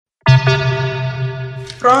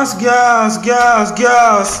Runs girls.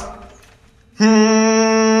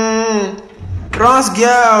 Runs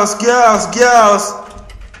girls.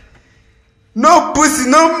 No pussy,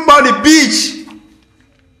 no money, bitch.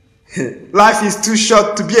 Life is too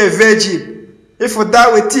short to be a virgin. If you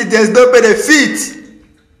die with it, there's no benefit.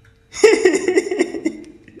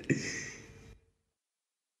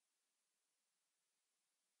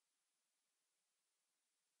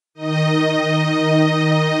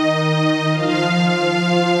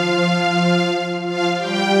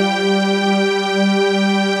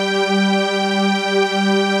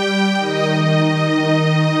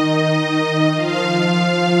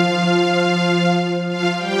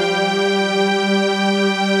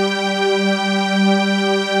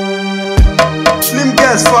 Slim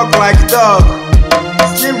girls fuck like dog.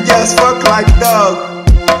 Slim girls fuck like dog.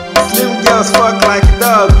 Slim girls fuck like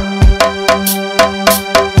dog.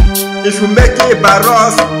 If you make it by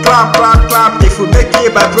Ross, clap, clap, clap. If you make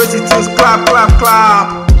it by prostitutes, clap, clap,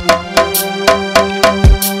 clap.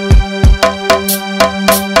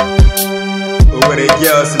 Over the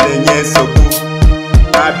girls, lenye sobu.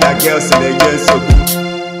 Abia girls, lenye sobu.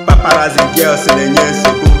 Paparazzi girls, lenye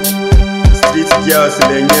sobu. Street girls,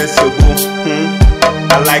 lenye sobu.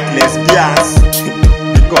 I like lesbians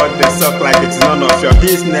because they suck like it's none of your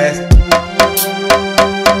business.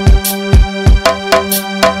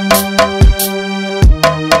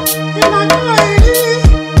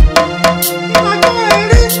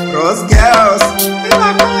 Rose girls.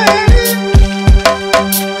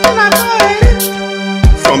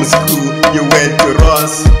 From school you went to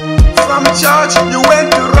Ross. From church you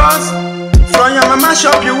went to Ross. From your mama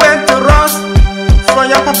shop you went to Ross. From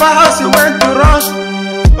your papa house you went to Ross.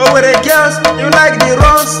 Over the girls, you like the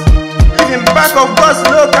Ross. Even back of bus,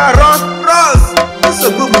 look at Ross. This is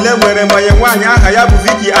a good where my young Hayabu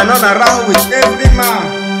Vicky and on a round with every man.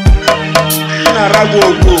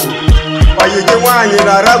 Naragwogwo. Or you get one in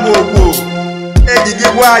Naragwogwo. And you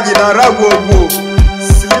get one in Naragwogwo.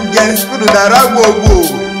 Slim girls, good Naragwogwo.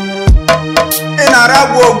 In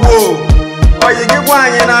Naragwogwo. Or you get one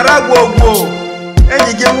in Naragwogwo. And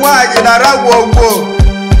you get one in Naragwogwo.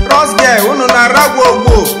 Ross girl, uno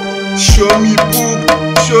Naragwogwo. Show me boob,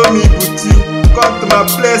 show me booty. Come to my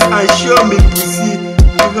place and show me pussy.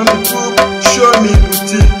 Show me boob, show me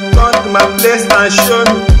booty. Come to my place and show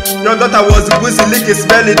me. Your daughter was busy licking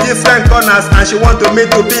smelly different corners, and she want me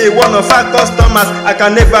to be one of her customers. I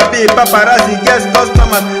can never be paparazzi girls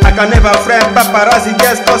customers. I can never friend paparazzi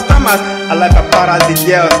girls customers. I like paparazzi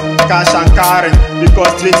girls, cash and carry,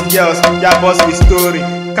 because street girls, their boss with story.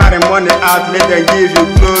 Carry money out, let them give you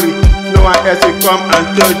glory. No one else will come and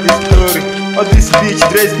tell this story. All these bitch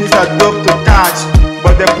dresses are dope to catch,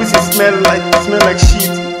 but the pussy smell like shit.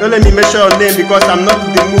 Don't let me mention your name because I'm not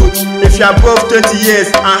in the mood. If you're above 20 years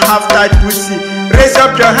and have tight pussy, raise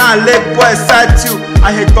up your hand, let boys sight you.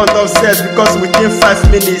 I hate condom sex because within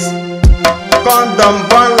 5 minutes, condom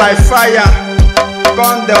burn like fire.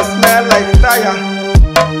 Condom smell like tire.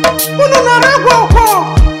 Uno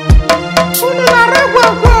Naragwogwo. Uno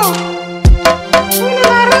Naragwogwo. Uno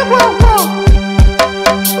Naragwogwo.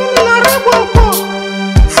 Uno Naragwogwo.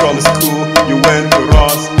 From school you went to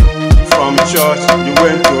Ross. From church you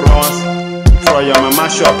went to Ross. From your mama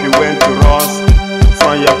shop you went to Ross.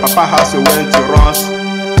 From your papa house you went to Ross.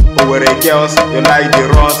 Over the girls you like the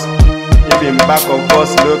Ross. Even back of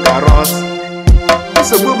bus look at Ross.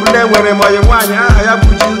 So good blame where my one I have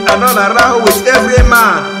put you another round with every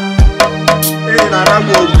man. Hey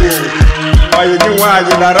Naragwogwo. Why you get why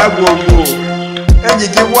you Naragwogwo? And you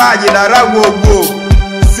get why you Naragwogwo.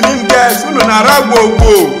 Slim girls who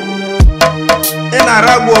Naragwogwo. In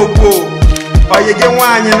Naragwogwo. Or you get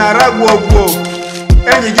one in Naragwogwo.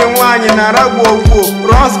 And you get one in Naragwogwo.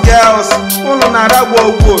 Ross girls who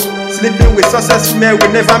Naragwogwo. Sleeping with successful men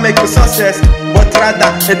will never make you success, but rather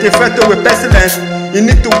it affects you with pestilence. You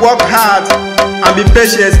need to work hard and be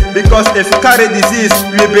patient, because if you carry disease,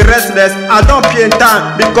 you will be restless. And don't pay in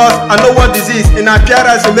time, because I know what disease. In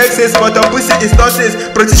appearance you make sense, but your pussy is not sense.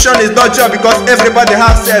 Prostitution is not job, because everybody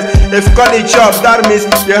has sense. If you call it job, that means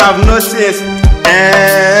you have no sense.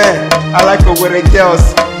 I like over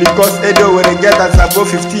girls, because Edo with a girl that's above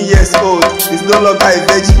 15 years old is no longer a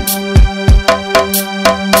virgin.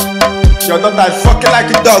 Your daughter is fucking like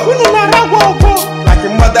a dog. Like a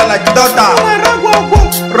mother, like a daughter.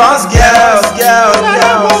 Ross girls.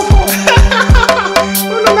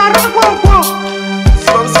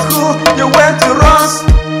 From school you went to Ross.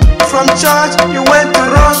 From church you went to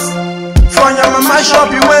Ross. From your mama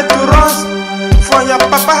shop you went to Ross. From your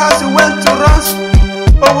papa house you went to Ross.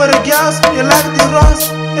 Over the girls you like the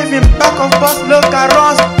Ross. Even back of bus look at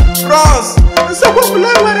Ross. So go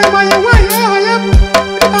play wherever you want.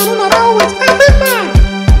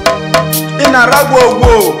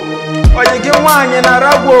 Naragwogwo. Oyi gị nwaanyị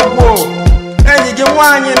Naragwogwo. Enyi gị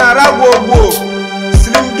nwaanyị Naragwogwo.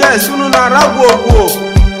 Slim girls unu Naragwogwo.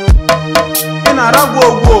 Ị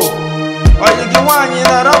Naragwogwo. Oyi gị nwaanyị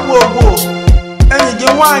Naragwogwo. Enyi gị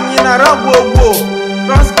nwaanyị Naragwogwo.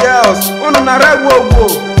 Cross girls unu Naragwogwo.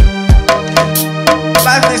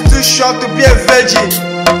 Life is too short to be a virgin.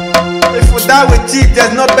 If we die with it,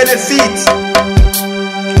 there's no benefit.